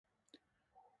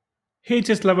Hey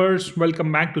chess lovers,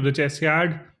 welcome back to the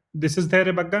Chessyard. This is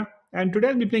dhairyabagga, and today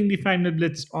I'll be playing the final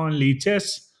blitz on Lee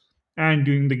chess. And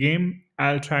during the game,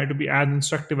 I'll try to be as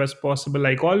instructive as possible,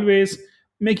 like always,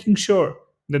 making sure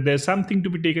that there's something to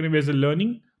be taken away as a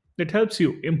learning that helps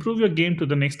you improve your game to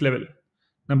the next level.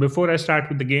 Now, before I start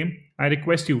with the game, I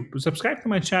request you to subscribe to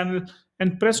my channel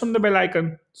and press on the bell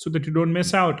icon so that you don't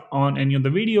miss out on any of the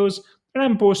videos that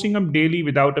I'm posting up daily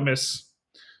without a miss.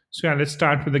 So yeah, let's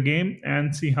start with the game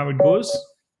and see how it goes.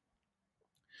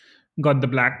 Got the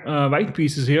white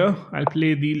pieces here. I'll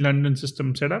play the London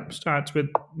system setup. Starts with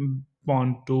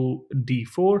pawn to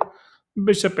d4,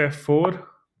 bishop f4,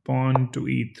 pawn to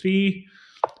e3.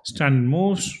 Standard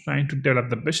moves, trying to develop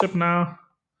the bishop now.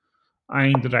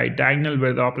 Eyeing the right diagonal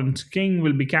where the opponent's king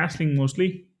will be castling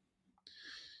mostly.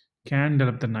 Can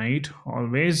develop the knight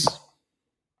always.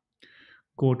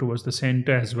 Go towards the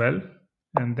center as well.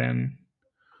 And then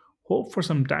hope for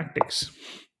some tactics.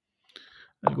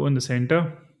 I'll go in the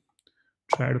center.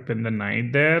 Try to pin the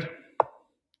knight there.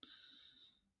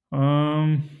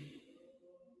 Um,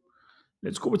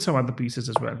 let's go with some other pieces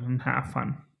as well and have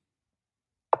fun.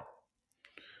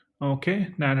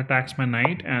 Okay, that attacks my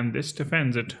knight, and this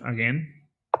defends it again.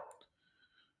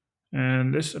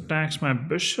 And this attacks my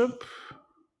bishop.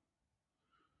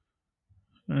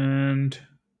 And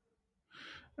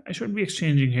I should be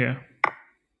exchanging here.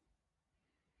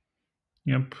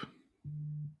 Yep.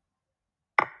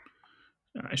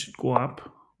 I should go up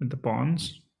with the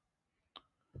pawns.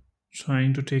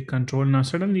 Trying to take control. Now,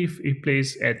 suddenly, if he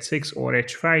plays h6 or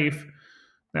h5,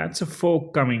 that's a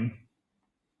fork coming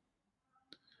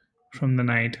from the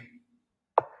knight.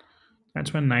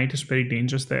 That's when knight is very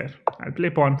dangerous there. I'll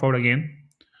play pawn forward again,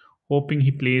 hoping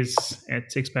he plays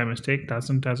h6 by mistake.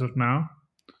 Doesn't as of now.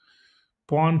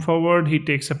 Pawn forward, he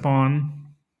takes a pawn.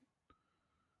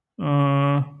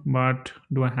 But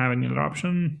do I have any other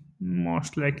option?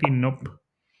 Most likely, nope.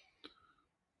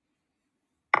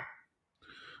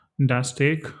 Does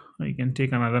take. I can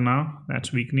take another now.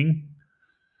 That's weakening.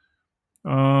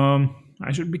 I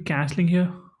should be castling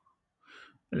here.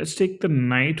 Let's take the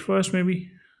knight first,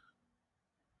 maybe.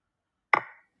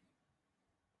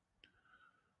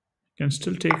 Can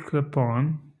still take the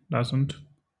pawn. Doesn't.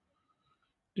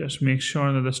 Just make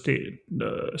sure that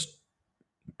the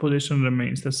position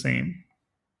remains the same.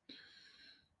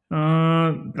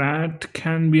 That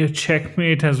can be a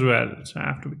checkmate as well, so I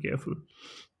have to be careful.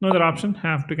 No other option.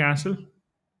 Have to castle.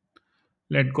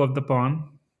 Let go of the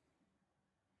pawn.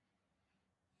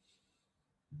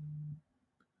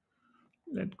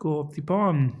 Let go of the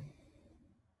pawn.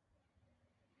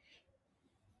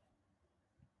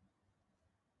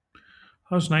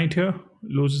 How's knight here?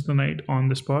 Loses the knight on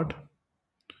the spot.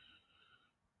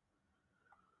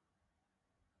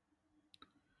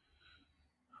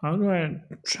 How do I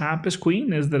trap his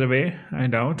queen? Is there a way? I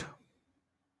doubt.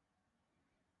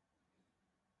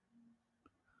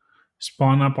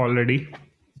 Spawn up already.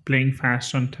 Playing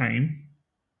fast on time.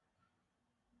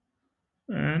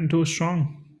 And too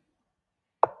strong.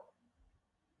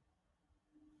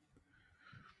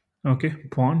 Okay,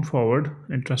 pawn forward.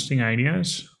 Interesting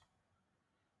ideas.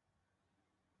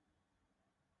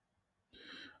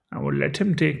 I would let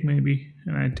him take maybe,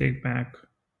 and I take back.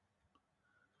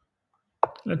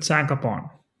 Let's sack a pawn.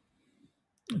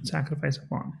 Let's sacrifice a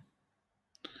pawn.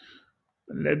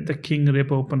 Let the king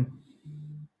rip open.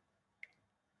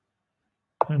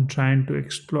 I'm trying to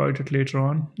exploit it later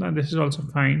on. Now this is also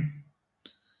fine.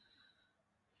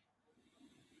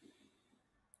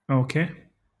 Okay.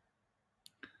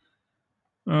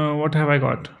 What have I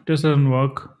got? This doesn't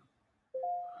work.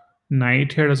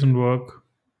 Knight here doesn't work.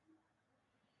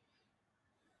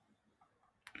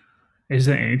 Is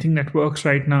there anything that works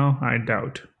right now? I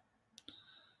doubt.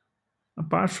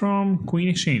 Apart from queen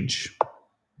exchange.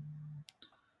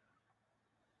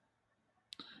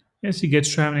 Yes, he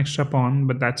gets to have an extra pawn,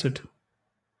 but that's it.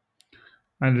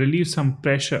 I'll relieve some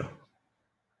pressure.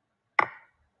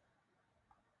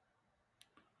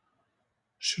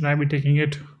 Should I be taking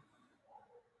it?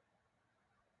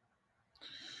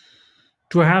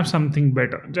 To have something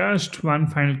better. Just one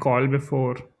final call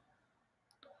before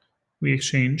we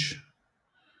exchange.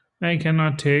 I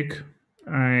cannot take.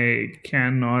 I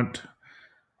cannot.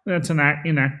 That's an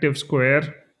inactive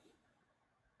square.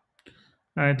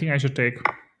 I think I should take.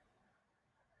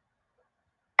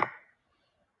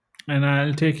 And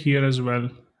I'll take here as well.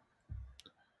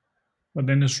 But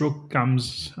then his rook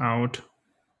comes out.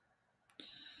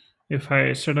 If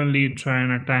I suddenly try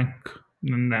and attack,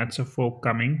 then that's a fork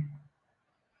coming.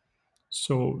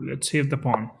 So let's save the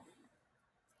pawn.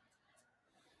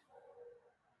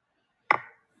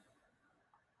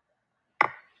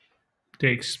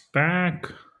 Takes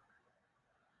back.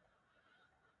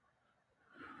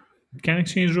 Can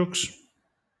exchange rooks.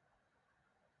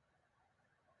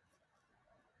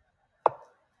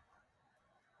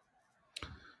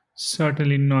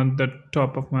 Certainly not the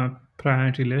top of my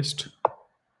priority list.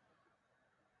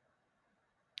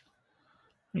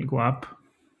 I'll go up.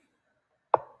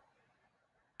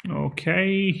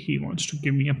 Okay, he wants to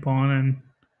give me a pawn and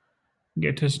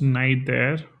get his knight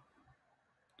there.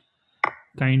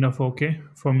 Kind of okay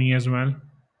for me as well.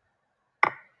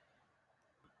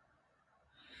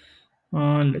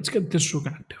 Let's get this rook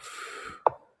active.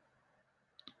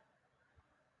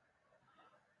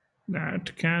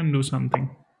 That can do something.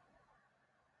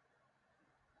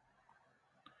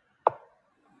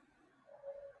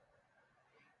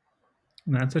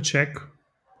 That's a check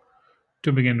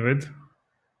to begin with.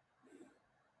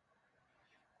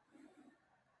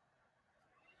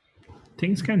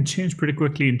 Things can change pretty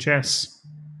quickly in chess.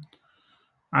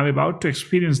 I'm about to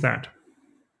experience that.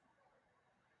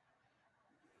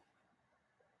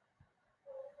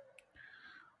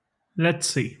 Let's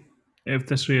see if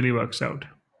this really works out.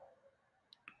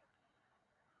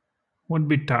 Would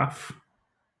be tough,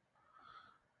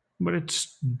 but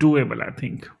it's doable, I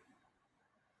think.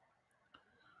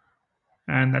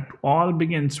 And that all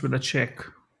begins with a check.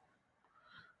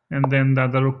 And then the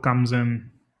other rook comes in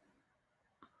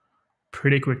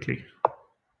pretty quickly.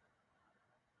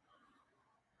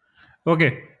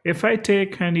 Okay, if I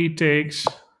take and he takes,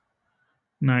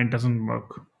 no, it doesn't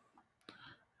work.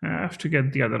 I have to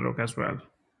get the other rook as well.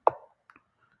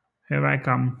 Here I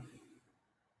come.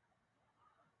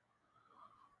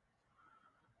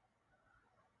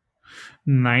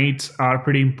 Knights are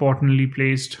pretty importantly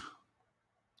placed.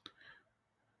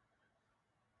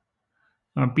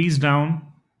 Piece down.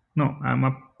 No, I'm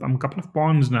up. I'm a couple of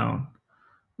pawns down.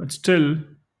 But still,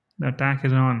 the attack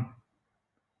is on.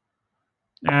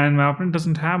 And my opponent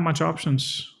doesn't have much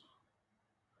options.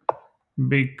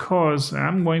 Because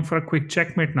I'm going for a quick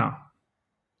checkmate now.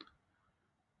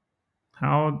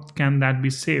 How can that be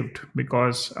saved?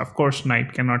 Because, of course,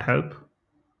 knight cannot help.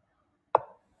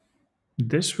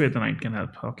 This way the knight can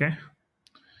help, okay?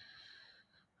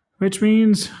 Which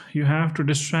means you have to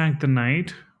distract the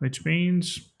knight, which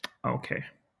means, okay.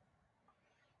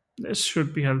 This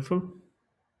should be helpful.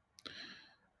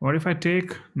 What if I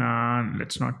take? Nah,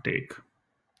 let's not take.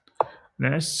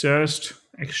 Let's just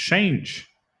exchange.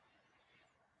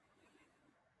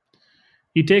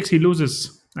 He takes, he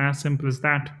loses. As simple as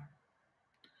that.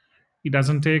 He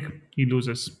doesn't take, he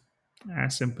loses.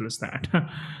 As simple as that.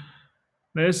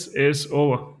 This is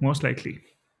over, most likely.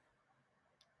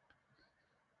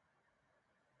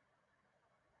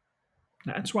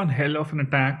 That's one hell of an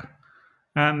attack.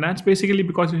 And that's basically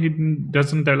because he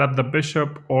doesn't develop the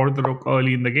bishop or the rook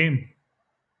early in the game.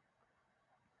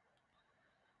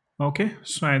 Okay,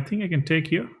 so I think I can take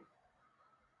here.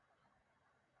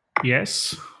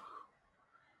 Yes.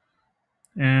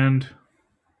 And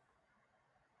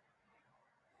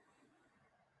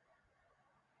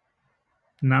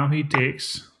now he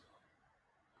takes.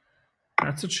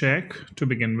 That's a check to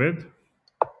begin with.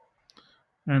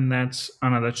 And that's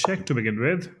another check to begin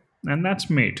with. And that's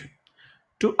mate.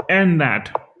 To end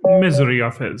that misery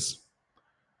of his.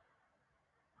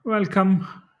 Welcome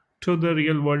to the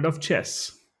real world of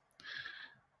chess.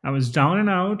 I was down and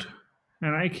out,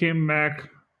 and I came back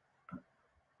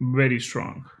very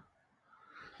strong.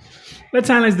 Let's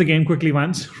analyze the game quickly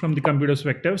once from the computer's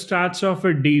perspective. Starts off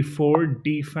with d4,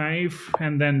 d5,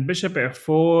 and then bishop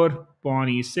f4, pawn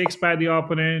e6 by the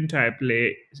opponent. I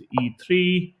play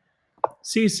e3,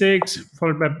 c6,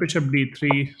 followed by bishop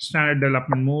d3. Standard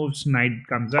development moves. Knight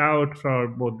comes out for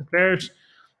both the players.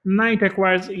 Knight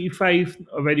acquires e5,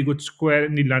 a very good square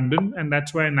in the London, and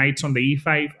that's why knights on the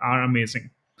e5 are amazing.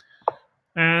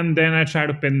 And then I try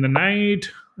to pin the knight,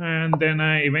 and then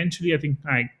I eventually, I think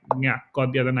I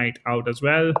got the other knight out as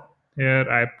well. Here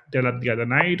I develop the other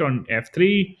knight on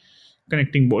f3,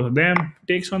 connecting both of them.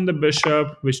 Takes on the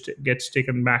bishop, which gets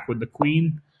taken back with the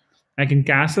queen. I can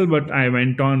castle, but I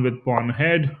went on with pawn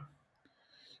ahead.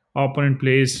 Opponent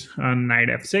plays knight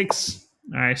f6.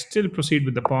 I still proceed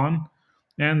with the pawn,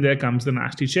 and there comes the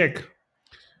nasty check.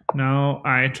 Now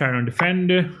I try to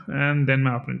defend, and then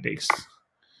my opponent takes.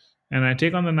 And I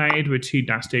take on the knight, which he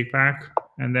does take back,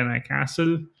 and then I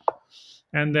castle.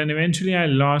 And then eventually I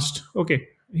lost. Okay,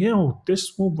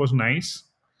 this move was nice.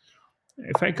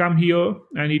 If I come here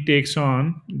and he takes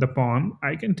on the pawn,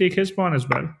 I can take his pawn as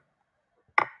well.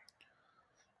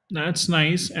 That's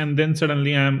nice. And then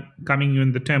suddenly I'm coming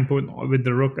in the tempo with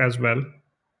the rook as well.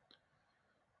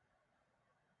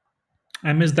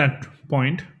 I missed that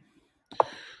point.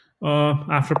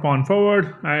 After pawn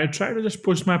forward, I try to just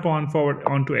push my pawn forward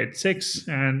onto h6,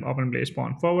 and opponent plays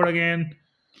pawn forward again.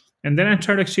 And then I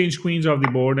try to exchange queens off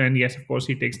the board, and yes, of course,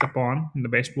 he takes the pawn. And the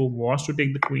best move was to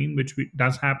take the queen, which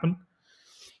does happen.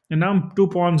 And now I'm 2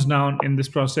 pawns down in this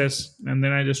process. And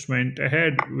then I just went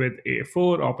ahead with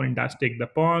a4. Opponent does take the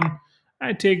pawn.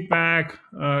 I take back.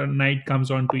 Knight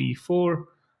comes on to e4.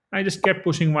 I just kept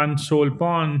pushing one sole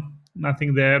pawn.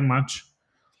 Nothing there much.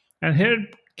 And here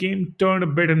game turned a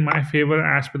bit in my favor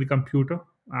as per the computer.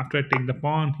 After I take the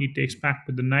pawn, he takes back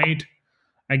with the knight.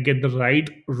 I get the right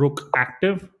rook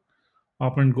active.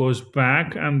 Opponent goes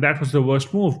back, and that was the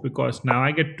worst move because now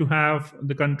I get to have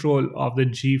the control of the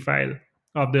G file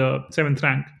of the seventh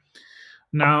rank.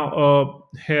 Now,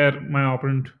 here my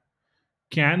opponent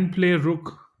can play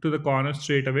rook to the corner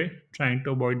straight away, trying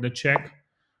to avoid the check.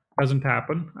 Doesn't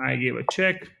happen. I gave a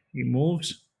check. He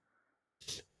moves.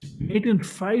 Mate in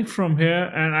 5 from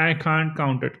here, and I can't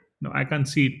count it. No, I can't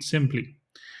see it simply.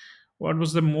 What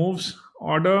was the moves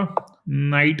order?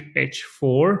 Knight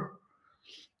h4.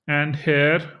 And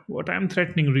here, what I'm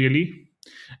threatening really,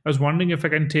 I was wondering if I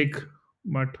can take,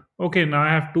 but okay, now I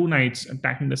have two knights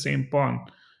attacking the same pawn.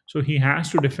 So he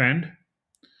has to defend.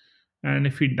 And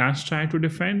if he does try to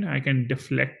defend, I can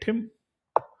deflect him.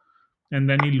 And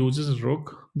then he loses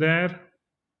rook there.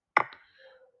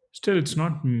 Still, it's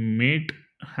not mate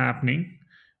happening.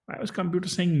 Why was computer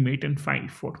saying mate in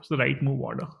 5? What was the right move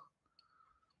order?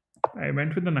 I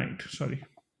went with the knight, sorry.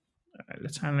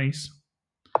 Let's analyze.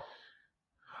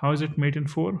 How is it mate in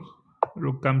 4?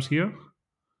 Rook comes here.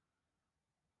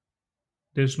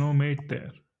 There's no mate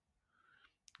there.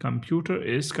 Computer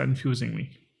is confusing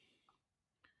me.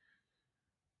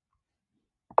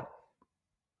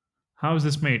 How is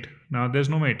this mate? Now there's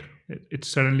no mate. It's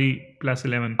suddenly plus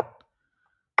 11.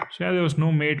 So yeah, there was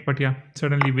no mate, but yeah,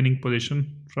 suddenly winning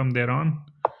position from there on.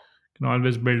 Can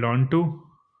always build on to.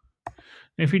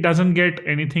 If he doesn't get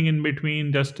anything in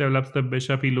between, just develops the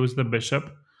bishop, he loses the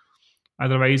bishop.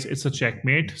 Otherwise, it's a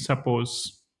checkmate.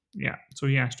 Suppose, yeah. So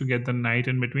he has to get the knight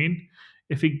in between.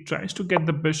 If he tries to get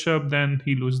the bishop, then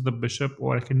he loses the bishop,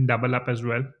 or I can double up as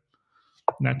well.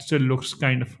 That still looks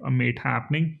kind of a mate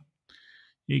happening.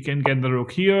 He can get the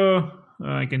rook here.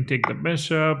 I can take the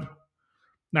bishop.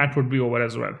 That would be over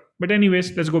as well. But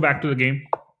anyways, let's go back to the game.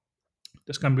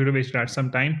 This computer wasted out some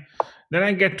time. Then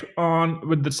I get on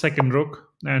with the second rook,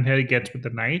 and here he gets with the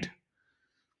knight.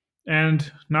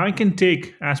 And now I can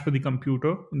take, as per the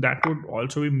computer, that would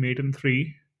also be mate in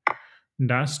 3.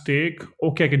 Does take,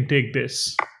 okay, I can take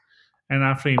this. And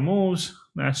after he moves,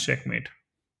 that's checkmate.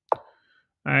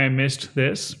 I missed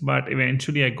this, but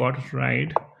eventually I got it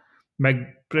right by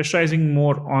pressurizing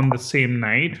more on the same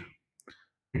knight.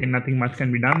 And nothing much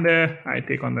can be done there. I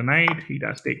take on the knight, he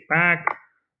does take back.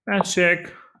 That's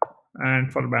check,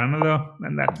 and followed by another,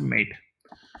 and that's mate.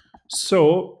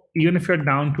 So even if you're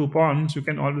down 2 pawns, you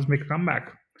can always make a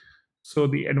comeback. So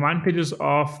the advantages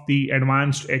of the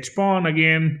advanced H pawn,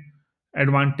 again,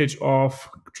 advantage of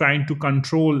trying to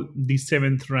control the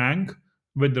 7th rank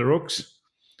with the rooks,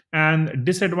 and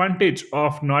disadvantage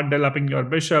of not developing your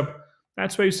bishop.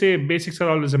 That's why you say basics are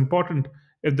always important.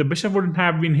 If the bishop wouldn't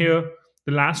have been here,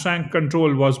 the last rank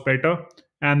control was better,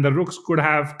 and the rooks would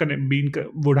have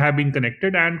been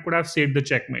connected and could have saved the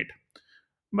checkmate.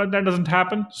 But that doesn't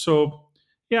happen. So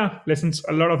yeah, lessons,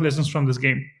 a lot of lessons from this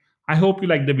game. I hope you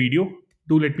liked the video.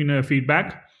 Do let me know your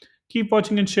feedback. Keep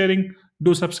watching and sharing.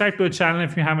 Do subscribe to the channel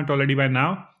if you haven't already by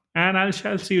now. And I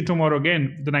shall see you tomorrow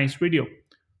again with a nice video.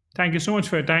 Thank you so much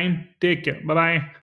for your time. Take care. Bye-bye.